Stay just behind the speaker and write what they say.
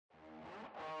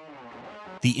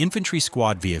The Infantry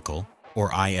Squad Vehicle,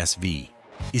 or ISV,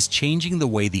 is changing the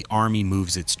way the Army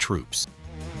moves its troops.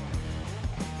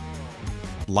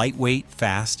 Lightweight,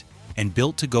 fast, and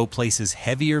built to go places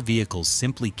heavier vehicles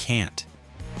simply can't.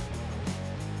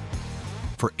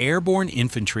 For airborne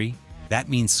infantry, that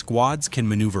means squads can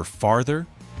maneuver farther,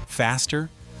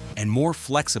 faster, and more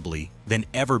flexibly than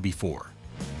ever before.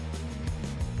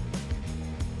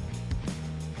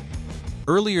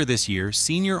 Earlier this year,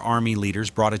 senior Army leaders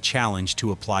brought a challenge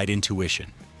to Applied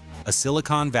Intuition, a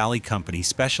Silicon Valley company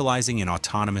specializing in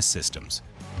autonomous systems.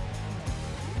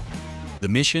 The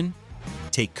mission?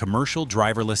 Take commercial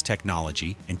driverless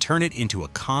technology and turn it into a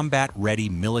combat-ready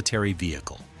military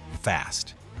vehicle,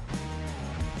 fast.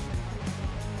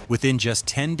 Within just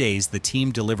 10 days, the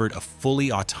team delivered a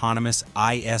fully autonomous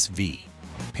ISV,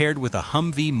 paired with a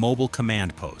Humvee mobile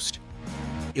command post.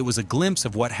 It was a glimpse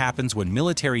of what happens when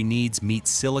military needs meet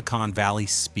Silicon Valley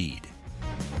speed.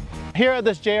 Here at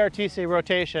this JRTC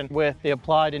rotation with the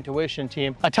Applied Intuition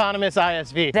team, autonomous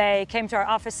ISV. They came to our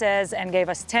offices and gave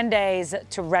us 10 days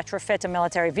to retrofit a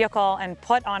military vehicle and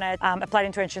put on it Applied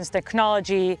Intuition's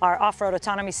technology, our off-road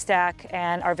autonomy stack,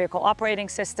 and our vehicle operating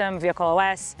system, Vehicle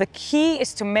OS. The key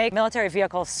is to make military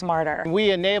vehicles smarter.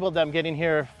 We enabled them getting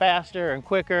here faster and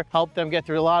quicker, helped them get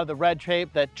through a lot of the red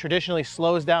tape that traditionally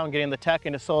slows down getting the tech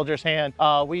into soldiers' hand.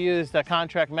 We used a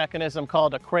contract mechanism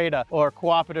called a CRADA, or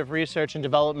Cooperative Research and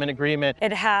Development Agreement.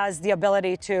 It has the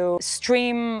ability to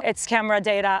stream its camera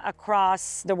data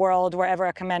across the world wherever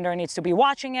a commander needs to be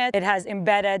watching it. It has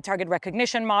embedded target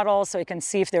recognition models, so it can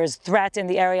see if there's threat in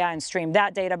the area and stream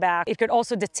that data back. It could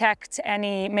also detect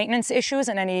any maintenance issues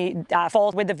and any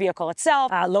fault with the vehicle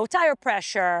itself, low tire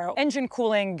pressure, engine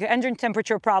cooling, engine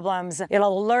temperature problems.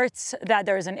 It'll alert that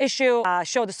there is an issue,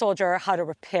 show the soldier how to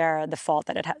repair the fault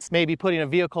that it has. Maybe putting a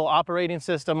vehicle operating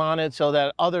system on it so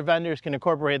that other vendors can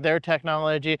incorporate their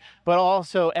technology, but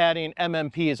also adding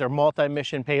MMPs, or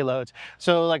multi-mission payloads.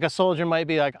 So like a soldier might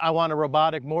be like, I want a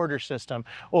robotic mortar system,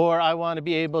 or I want to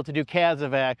be able to do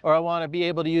CASEVAC, or I want to be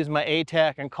able to use my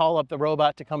ATAC and call up the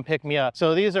robot to come pick me up.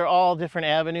 So these are all different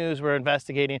avenues we're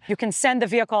investigating. You can send the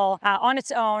vehicle on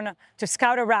its own to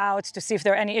scout a route to see if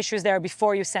there are any issues there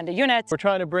before you send a unit. We're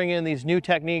trying to bring in these new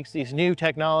techniques, these new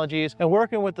technologies, and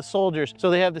working with the soldiers so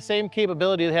they have the same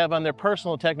capability they have on their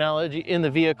personal technology in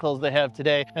the vehicles they have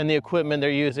today and the equipment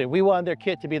they're using. We want their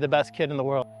kit to be the best kit in the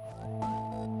world.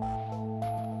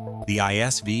 The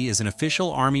ISV is an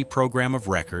official Army program of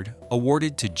record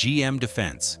awarded to GM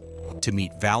Defense to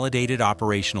meet validated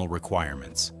operational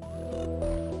requirements.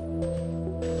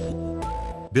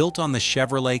 Built on the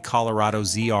Chevrolet Colorado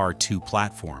ZR2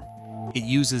 platform, it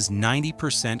uses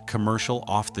 90% commercial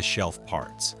off-the-shelf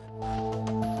parts.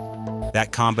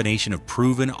 That combination of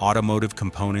proven automotive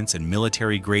components and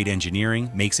military-grade engineering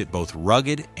makes it both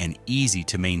rugged and easy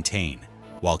to maintain,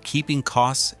 while keeping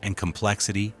costs and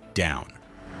complexity down.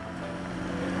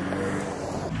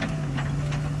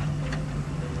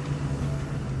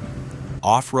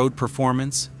 Off-road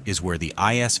performance is where the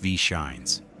ISV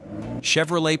shines.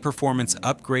 Chevrolet performance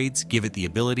upgrades give it the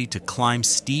ability to climb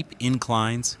steep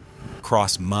inclines,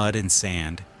 cross mud and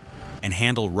sand, and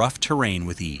handle rough terrain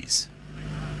with ease.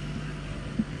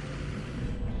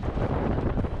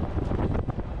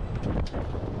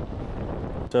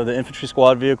 So the Infantry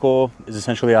Squad Vehicle is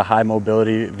essentially a high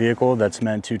mobility vehicle that's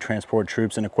meant to transport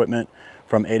troops and equipment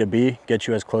from A to B, get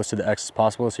you as close to the X as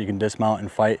possible so you can dismount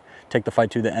and fight, take the fight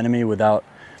to the enemy without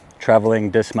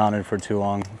traveling dismounted for too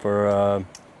long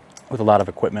with a lot of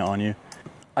equipment on you.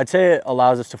 I'd say it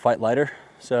allows us to fight lighter.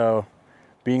 So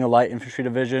being a light infantry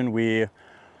division, we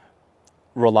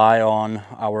rely on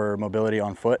our mobility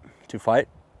on foot to fight.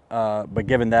 But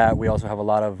given that, we also have a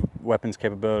lot of weapons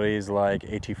capabilities like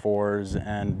AT-4s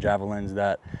and javelins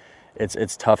that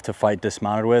it's tough to fight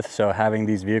dismounted with. So having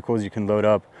these vehicles, you can load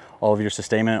up all of your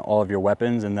sustainment, all of your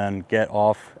weapons, and then get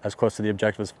off as close to the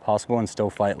objective as possible and still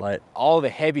fight light. All the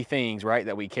heavy things, right,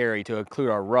 that we carry, to include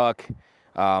our ruck,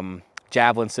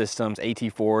 javelin systems,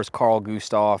 AT-4s, Carl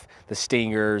Gustav, the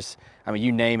Stingers, I mean,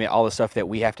 you name it, all the stuff that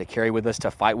we have to carry with us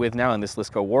to fight with now in this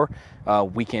LSCO war,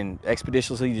 we can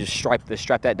expeditiously just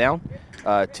strap that down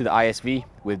to the ISV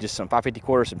with just some 550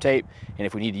 quarters, some tape, and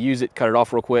if we need to use it, cut it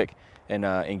off real quick and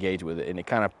engage with it.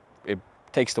 And it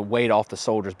takes the weight off the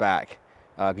soldier's back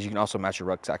because you can also match your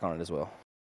rucksack on it as well.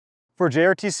 For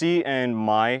JRTC and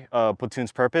my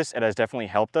platoon's purpose, it has definitely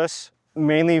helped us.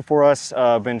 Mainly for us,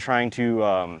 been trying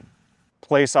to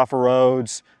place off of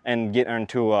roads and get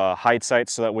into hide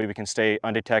sites so that way we can stay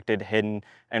undetected, hidden,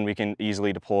 and we can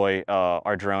easily deploy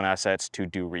our drone assets to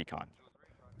do recon.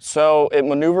 So it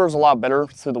maneuvers a lot better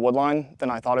through the woodline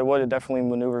than I thought it would. It definitely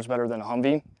maneuvers better than a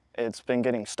Humvee. it's been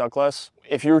getting stuck less.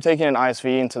 If you were taking an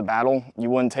ISV into the battle, you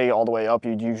wouldn't take it all the way up.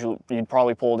 You'd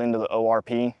probably pull it into the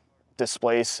ORP,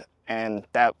 displace, and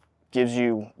that gives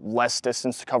you less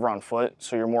distance to cover on foot,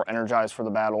 so you're more energized for the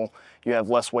battle. You have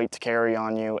less weight to carry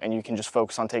on you, and you can just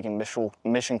focus on taking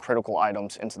mission critical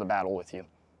items into the battle with you.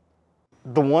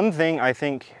 The one thing I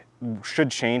think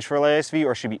should change for ISV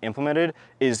or should be implemented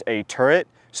is a turret.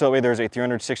 So that way there's a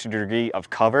 360-degree of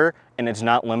cover, and it's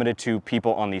not limited to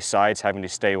people on these sides having to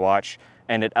stay watch,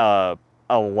 and it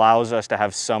allows us to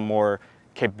have some more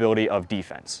capability of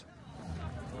defense.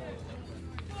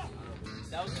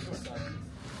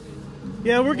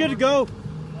 Yeah, we're good to go.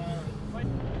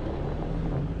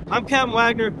 I'm Captain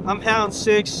Wagner. I'm Pound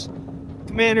 6,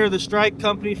 commander of the Strike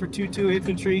Company for 2-2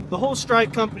 Infantry. The whole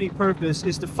Strike Company purpose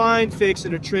is to find, fix,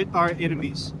 and attrit our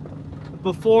enemies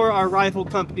before our rifle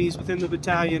companies within the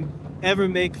battalion ever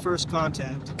make first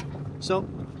contact. So,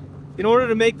 in order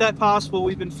to make that possible,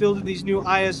 we've been fielding these new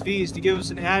ISVs to give us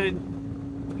an added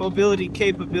mobility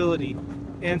capability.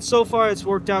 And so far, it's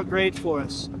worked out great for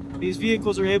us. These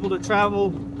vehicles are able to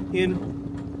travel in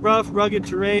rough, rugged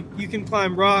terrain. You can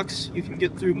climb rocks, you can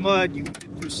get through mud, you can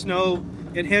get through snow.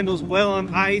 It handles well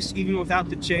on ice, even without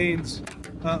the chains.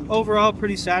 Overall,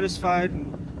 pretty satisfied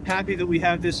and happy that we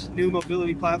have this new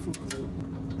mobility platform.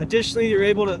 Additionally, you're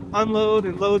able to unload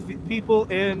and load people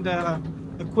and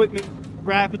equipment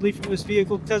rapidly from this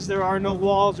vehicle because there are no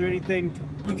walls or anything.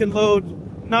 You can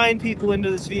load 9 people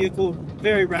into this vehicle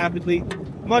very rapidly,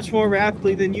 much more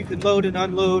rapidly than you can load and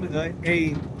unload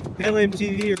a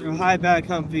LMTV or a high-back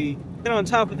Humvee. And on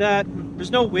top of that,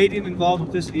 there's no waiting involved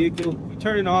with this vehicle. You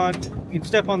turn it on, you can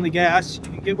step on the gas, you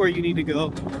can get where you need to go.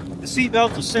 The seat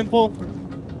belts are simple.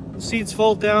 The seats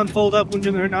fold down, fold up when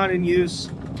they're not in use.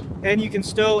 And you can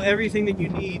stow everything that you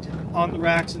need on the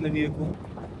racks in the vehicle.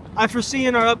 I foresee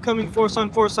in our upcoming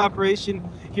force-on-force operation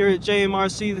here at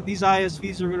JMRC that these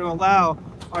ISVs are going to allow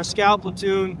our scout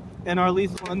platoon and our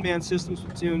lethal unmanned systems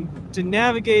platoon to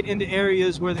navigate into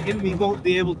areas where the enemy won't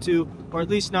be able to, or at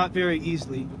least not very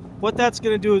easily. What that's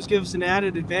going to do is give us an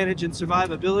added advantage in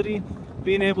survivability,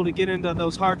 being able to get into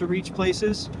those hard-to-reach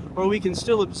places, or we can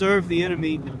still observe the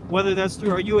enemy, whether that's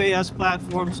through our UAS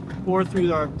platforms or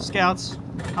through our scouts'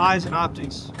 eyes and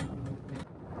optics.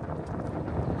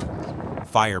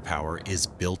 Firepower is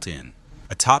built in.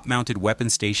 A top-mounted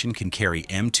weapon station can carry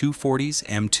M240s,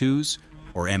 M2s,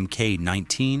 or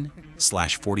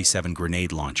MK19/47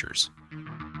 grenade launchers.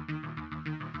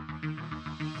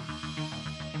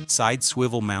 Side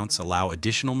swivel mounts allow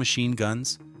additional machine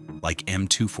guns, like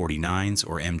M249s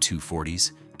or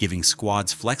M240s, giving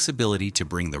squads flexibility to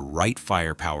bring the right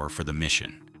firepower for the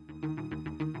mission.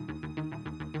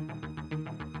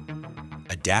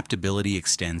 Adaptability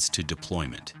extends to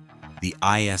deployment. The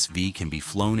ISV can be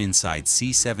flown inside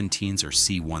C-17s or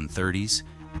C-130s,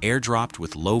 airdropped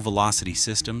with low-velocity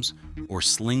systems, or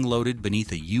sling-loaded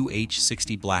beneath a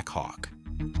UH-60 Black Hawk.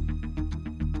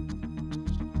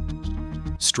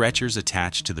 Stretchers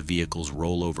attached to the vehicle's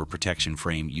rollover protection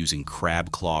frame using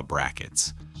crab claw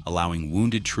brackets, allowing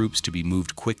wounded troops to be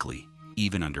moved quickly,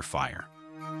 even under fire.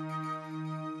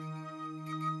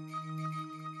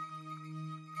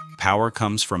 Power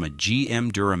comes from a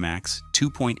GM Duramax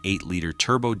 2.8-liter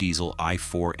turbo diesel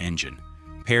i4 engine,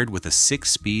 paired with a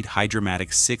 6-speed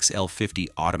Hydromatic 6L50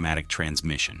 automatic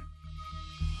transmission.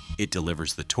 It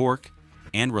delivers the torque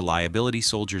and reliability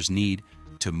soldiers need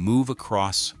to move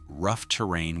across rough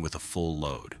terrain with a full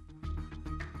load.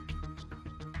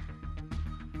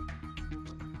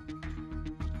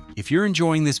 If you're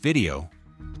enjoying this video,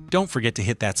 don't forget to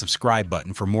hit that subscribe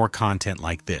button for more content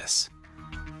like this.